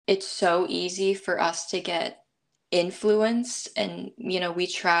it's so easy for us to get influenced and we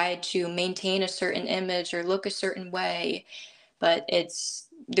try to maintain a certain image or look a certain way, but it's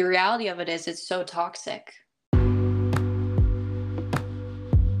the reality of it is it's so toxic.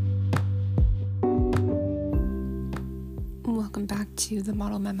 Welcome back to the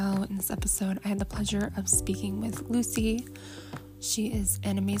Model Memo. In this episode, I had the pleasure of speaking with Lucy. She is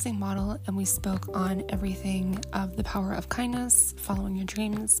an amazing model, and we spoke on everything of the power of kindness, following your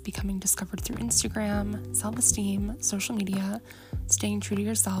dreams, becoming discovered through Instagram, self-esteem, social media, staying true to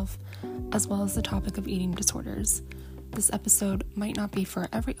yourself, as well as the topic of eating disorders. This episode might not be for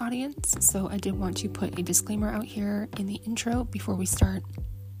every audience, so I did want to put a disclaimer out here in the intro before we start.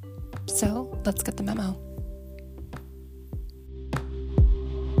 So let's get the memo.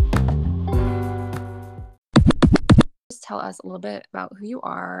 Just tell us a little bit about who you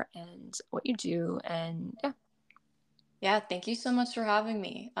are and what you do, and Yeah, thank you so much for having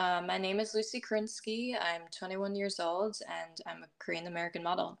me. My name is Lucy Krinsky. I'm 21 years old and I'm a Korean American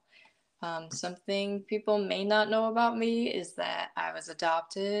model. Something people may not know about me is that I was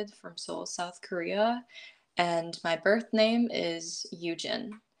adopted from Seoul, South Korea, and my birth name is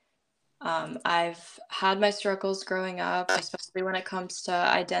Yujin. I've had my struggles growing up, especially when it comes to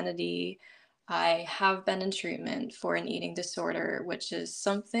identity. I have been in treatment for an eating disorder, which is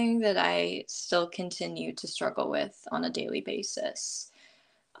something that I still continue to struggle with on a daily basis.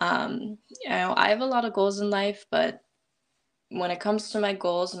 I have a lot of goals in life, but when it comes to my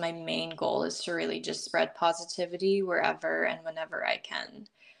goals, my main goal is to really just spread positivity wherever and whenever I can.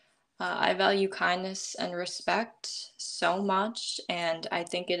 I value kindness and respect so much, and I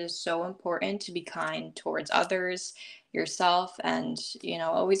think it is so important to be kind towards others, yourself, and,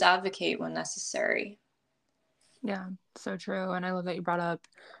 always advocate when necessary. yeah, so true. And I love that you brought up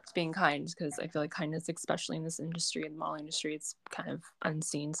being kind, because I feel like kindness, especially in this industry, in the modeling industry, it's kind of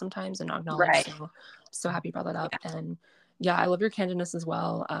unseen sometimes and not acknowledged. Right. So happy you brought that up. And yeah, I love your candidness as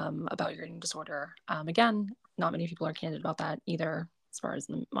well, about your eating disorder. Again, not many people are candid about that either, as far as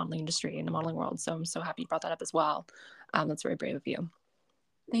the modeling industry and the modeling world. So I'm so happy you brought that up as well. That's very brave of you.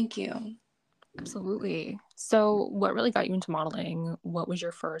 Thank you. Absolutely. So what really got you into modeling? What was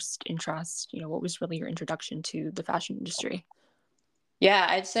your first interest? What was really your introduction to the fashion industry? Yeah,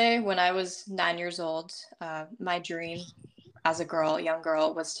 I'd say when I was 9 years old, my dream as a girl, young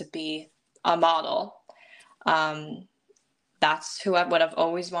girl, was to be a model. Um, that's who I would have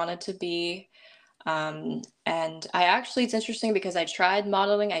always wanted to be. And it's interesting because I tried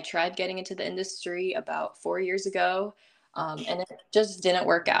modeling, I tried getting into the industry about 4 years ago, and it just didn't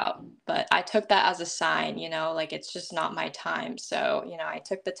work out. But I took that as a sign, like it's just not my time. So, I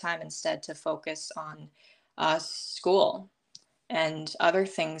took the time instead to focus on school and other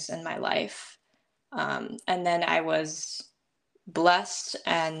things in my life. And then I was blessed,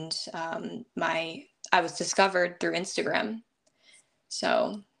 and I was discovered through Instagram.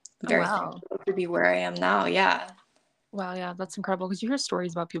 So Oh, very wow. thankful to be where I am now. Yeah. Wow, yeah, that's incredible, because you hear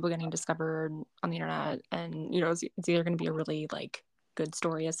stories about people getting discovered on the internet, and it's either going to be a really like good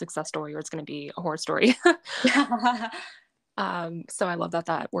story, a success story, or it's going to be a horror story. So I love that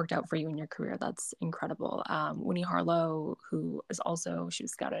that worked out for you in your career. That's incredible. Winnie Harlow, who is also, she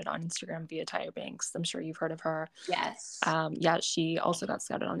was scouted on Instagram via Tyra Banks. I'm sure you've heard of her. Yes. Yeah, she also got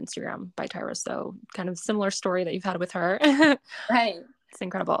scouted on Instagram by Tyra. So kind of similar story that you've had with her. Right. It's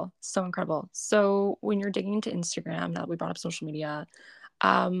incredible. So incredible. So when you're digging into Instagram, now that we brought up social media,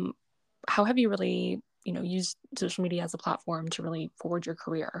 um, how have you really, used social media as a platform to really forward your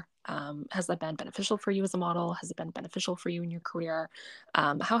career? Has that been beneficial for you as a model? Has it been beneficial for you in your career?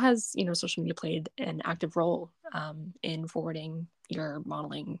 How has, social media played an active role in forwarding your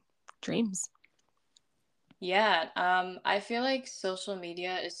modeling dreams? Yeah. I feel like social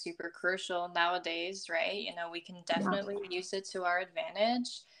media is super crucial nowadays, right? We can Yeah. definitely use it to our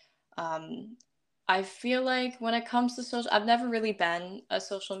advantage. Um, I feel like when it comes to I've never really been a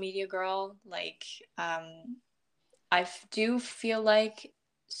social media girl. Like, do feel like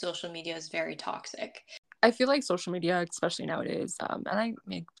social media is very toxic. I feel like social media, especially nowadays, and I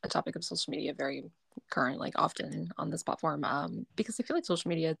make a topic of social media very current, like often on this platform, because I feel like social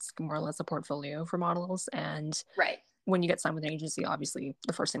media, it's more or less a portfolio for models. And Right. when you get signed with an agency, obviously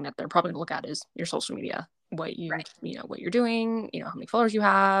the first thing that they're probably going to look at is your social media, what Right. what you're doing, how many followers you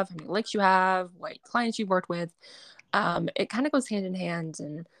have, how many likes you have, what clients you've worked with. It kind of goes hand in hand.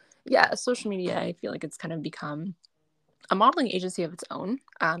 And yeah, social media, I feel like it's kind of become a modeling agency of its own,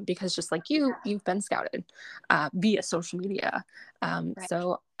 because just like you've been scouted via social media. Right.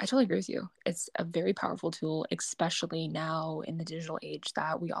 So I totally agree with you. It's a very powerful tool, especially now in the digital age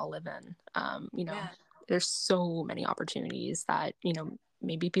that we all live in. Yeah. There's so many opportunities that,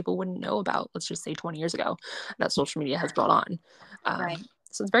 maybe people wouldn't know about, let's just say 20 years ago, that social media has brought on. Right.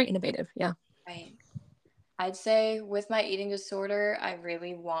 So it's very innovative. Yeah. Right. I'd say with my eating disorder, I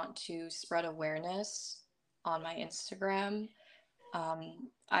really want to spread awareness on my Instagram.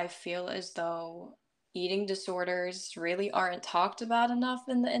 I feel as though eating disorders really aren't talked about enough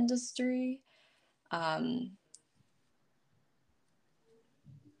in the industry. Um,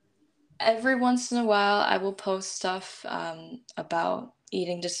 every once in a while, I will post stuff about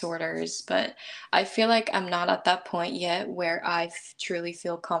eating disorders, but I feel like I'm not at that point yet where truly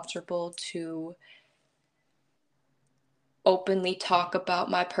feel comfortable to openly talk about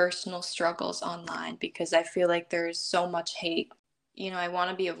my personal struggles online because I feel like there's so much hate. I want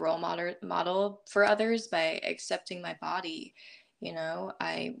to be a role model for others by accepting my body.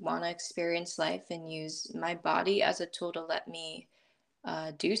 I want to experience life and use my body as a tool to let me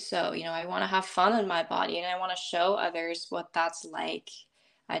do so. I want to have fun in my body and I want to show others what that's like.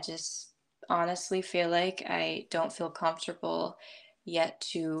 I just honestly feel like I don't feel comfortable yet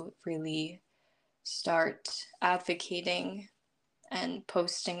to really start advocating and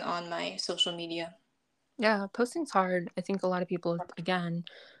posting on my social media. Yeah, posting's hard. I think a lot of people, again,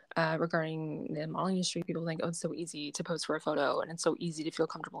 regarding the modeling industry, people think, oh, it's so easy to post for a photo and it's so easy to feel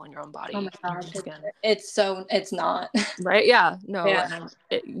comfortable in your own Oh my body, in your gosh, own skin. it's not. Right? Yeah. No. Yeah,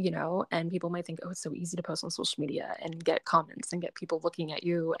 And and people might think, oh, it's so easy to post on social media and get comments and get people looking at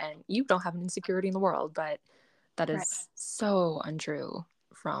you, and you don't have an insecurity in the world, but that right. is so untrue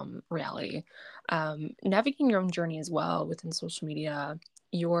from reality. Navigating your own journey as well within social media,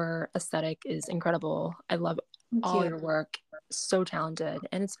 your aesthetic is incredible. I love Thank all you. your work. So talented,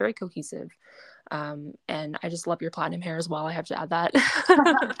 and it's very cohesive. And I just love your platinum hair as well. I have to add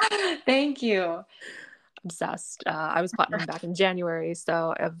that. Thank you. Obsessed. I was platinum back in January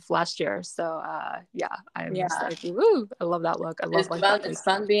of last year. So yeah, I'm just Yeah, like, woo, I love that look. I love it's like fun. that. Like, It's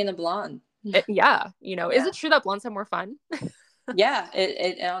fun being a blonde. yeah, is Yeah, it true that blondes have more fun? yeah.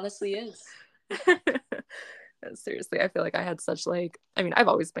 It honestly is. Seriously, I feel like I had such like, I mean, I've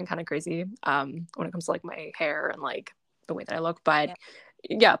always been kind of crazy when it comes to like my hair and like the way that I look, but Yeah.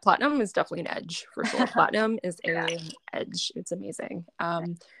 yeah, platinum is definitely an edge for sure. Platinum is Yeah. a edge. It's amazing.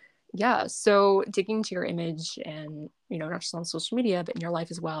 Yeah, so digging into your image and not just on social media but in your life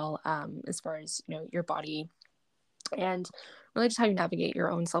as well, as far as your body and really just how you navigate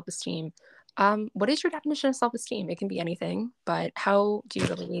your own self-esteem. What is your definition of self-esteem? It can be anything, but how do you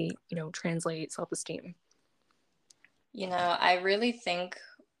really translate self-esteem? I really think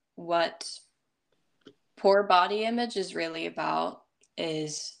what poor body image is really about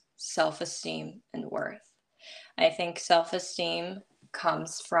is self-esteem and worth. I think self-esteem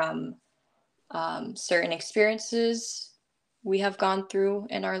comes from certain experiences we have gone through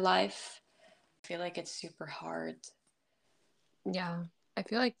in our life. I feel like it's super hard. Yeah, I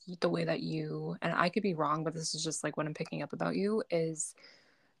feel like the way that and I could be wrong, but this is just like what I'm picking up about you is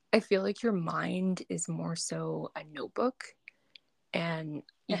I feel like your mind is more so a notebook, and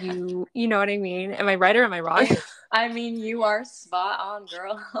you know what I mean? Am I right or am I wrong? I mean, you are spot on,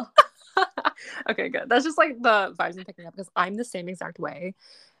 girl. Okay, good. That's just like the vibes I'm picking up because I'm the same exact way.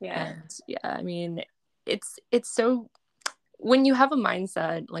 Yeah, And yeah, I mean, it's so when you have a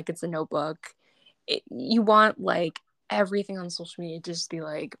mindset like it's a notebook, you want like everything on social media to just be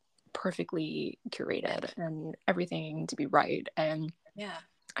like perfectly curated and everything to be right. And yeah.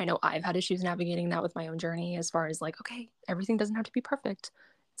 I know I've had issues navigating that with my own journey as far as like, okay, everything doesn't have to be perfect.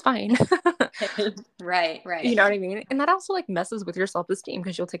 It's fine. Right, You right. know what I mean? And that also like messes with your self-esteem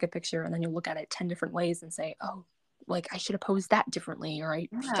because you'll take a picture and then you'll look at it 10 different ways and say, oh, like I should have posed that differently, or I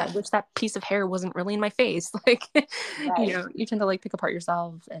Yeah, wish that piece of hair wasn't really in my face. Like, right, you tend to like pick apart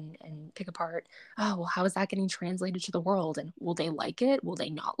yourself and pick apart, oh, well, how is that getting translated to the world? And will they like it? Will they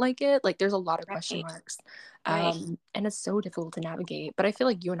not like it? Like there's a lot of question right, marks. right. And it's so difficult to navigate. But I feel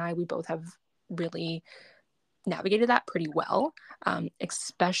like you and I, we both have really navigated that pretty well,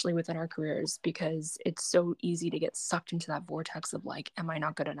 especially within our careers, because it's so easy to get sucked into that vortex of like, am I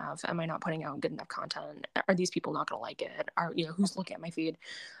not good enough? Am I not putting out good enough content? Are these people not going to like it? Who's looking at my feed?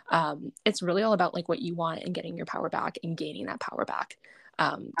 It's really all about like what you want and getting your power back and gaining that power back.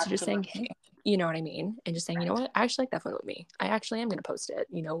 So just saying, Absolutely. hey, you know what I mean? And just saying, you know what? I actually like that photo of me. I actually am going to post it,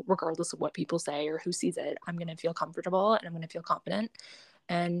 regardless of what people say or who sees it. I'm going to feel comfortable and I'm going to feel confident.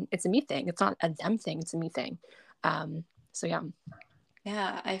 And it's a me thing. It's not a them thing. It's a me thing. So yeah.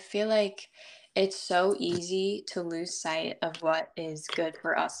 Yeah, I feel like it's so easy to lose sight of what is good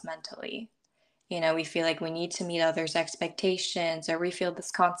for us mentally. We feel like we need to meet others' expectations, or we feel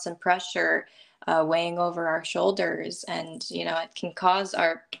this constant pressure weighing over our shoulders. And, it can cause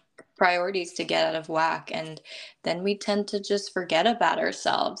our priorities to get out of whack, and then we tend to just forget about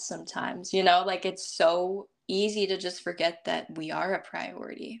ourselves sometimes, like it's so easy to just forget that we are a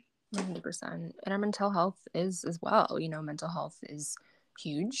priority. 100%. And our mental health is as well. Mental health is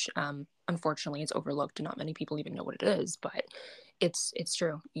huge. Unfortunately, it's overlooked and not many people even know what it is, but it's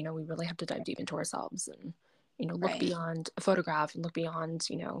true. We really have to dive deep into ourselves and, look Right. beyond a photograph and look beyond,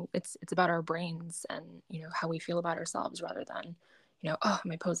 it's about our brains and, how we feel about ourselves rather than, oh,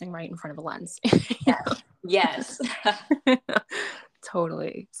 am I posing right in front of a lens? Yes. Yes.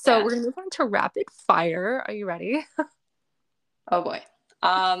 Totally. So Yeah. we're gonna move on to rapid fire. Are you ready? Oh boy.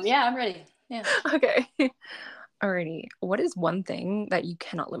 Yeah, I'm ready. Yeah. Okay. Alrighty. What is one thing that you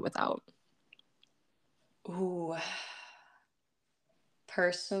cannot live without? Ooh.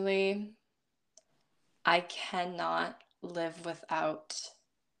 Personally, I cannot live without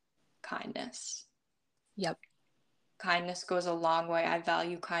kindness. Yep. Kindness goes a long way. I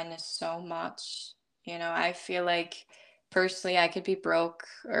value kindness so much. I feel like personally I could be broke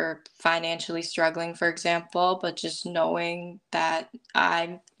or financially struggling, for example, but just knowing that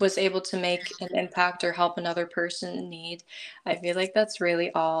I was able to make an impact or help another person in need, I feel like that's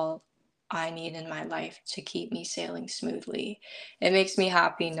really all I need in my life to keep me sailing smoothly. It makes me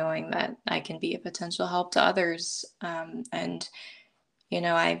happy knowing that I can be a potential help to others. And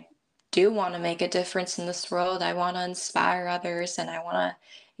I do want to make a difference in this world. I want to inspire others, and I want to,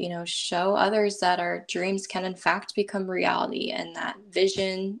 show others that our dreams can in fact become reality, and that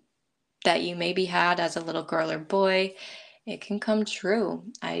vision that you maybe had as a little girl or boy, it can come true.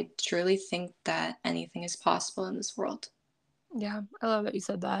 I truly think that anything is possible in this world. Yeah, I love that you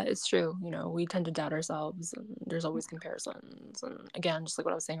said that. It's true. We tend to doubt ourselves, and there's always comparisons. And again, just like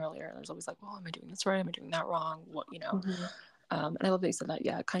what I was saying earlier, there's always like, well, am I doing this right? Am I doing that wrong? What? Mhm. And I love that you said that.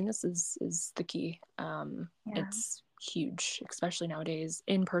 Yeah, kindness is the key. Yeah. It's huge, especially nowadays,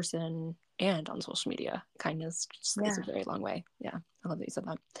 in person and on social media. Kindness just goes a Yeah. very long way. Yeah, I love that you said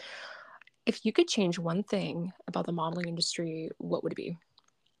that. If you could change one thing about the modeling industry, what would it be?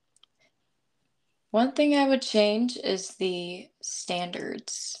 One thing I would change is the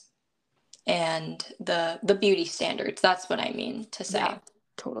standards and the beauty standards. That's what I mean to Yeah, say.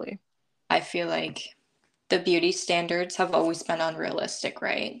 totally. I feel like the beauty standards have always been unrealistic,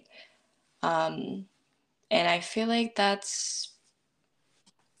 right? Um, and I feel like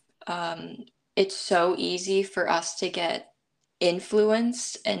um, it's so easy for us to get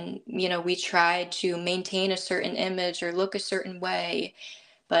influenced, and we try to maintain a certain image or look a certain way,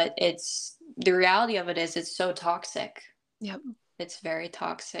 but it's the reality of it is it's so toxic. Yep. It's very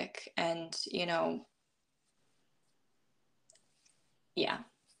toxic, and yeah.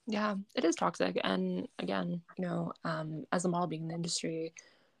 Yeah, it is toxic. And again, as a model being in the industry,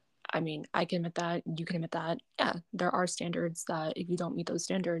 I mean, I can admit that, you can admit that. Yeah, there are standards that if you don't meet those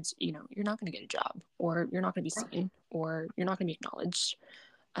standards, you're not going to get a job, or you're not going to be seen, or you're not going to be acknowledged.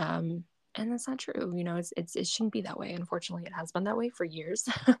 Um, and that's not true. It shouldn't be that way. Unfortunately, it has been that way for years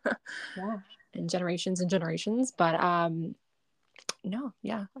Yeah. and generations. But no,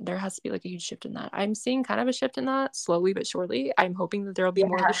 yeah, there has to be like a huge shift in that. I'm seeing kind of a shift in that slowly but surely. I'm hoping that there will be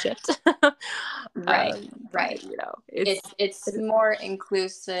more of a Yeah. shift. Right. But Right. It's it, more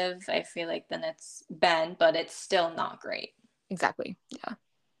inclusive, I feel like, than it's been, but it's still not great. exactly. Yeah,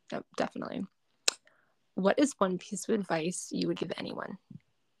 no, definitely. What is one piece of advice you would give anyone?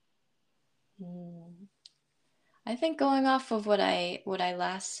 Mm. I think going off of what I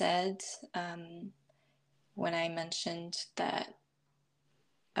last said, when I mentioned that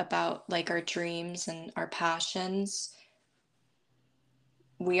about like our dreams and our passions,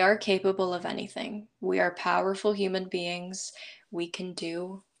 we are capable of anything. We are powerful human beings. We can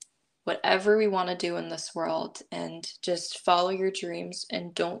do whatever we want to do in this world, and just follow your dreams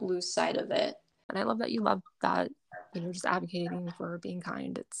and don't lose sight of it. And I love that you love that, just advocating for being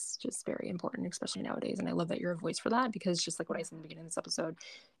kind. It's just very important, especially nowadays. And I love that you're a voice for that because just like what I said in the beginning of this episode,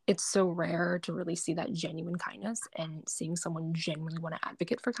 it's so rare to really see that genuine kindness and seeing someone genuinely want to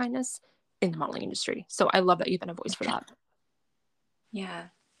advocate for kindness in the modeling industry. So I love that you've been a voice for that. Yeah.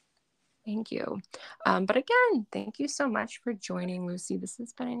 Thank you. But again, thank you so much for joining, Lucy. This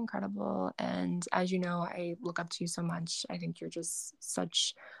has been incredible. And as you know, I look up to you so much. I think you're just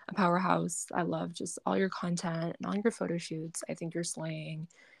such a powerhouse. I love just all your content and all your photo shoots. I think you're slaying.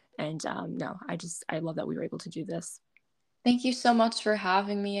 And no, I love that we were able to do this. Thank you so much for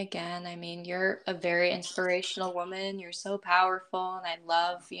having me again. I mean, you're a very inspirational woman. You're so powerful, and I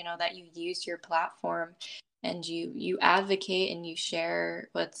love, that you use your platform and you advocate and you share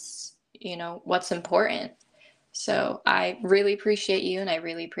what's important. So, I really appreciate you, and I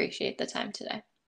really appreciate the time today.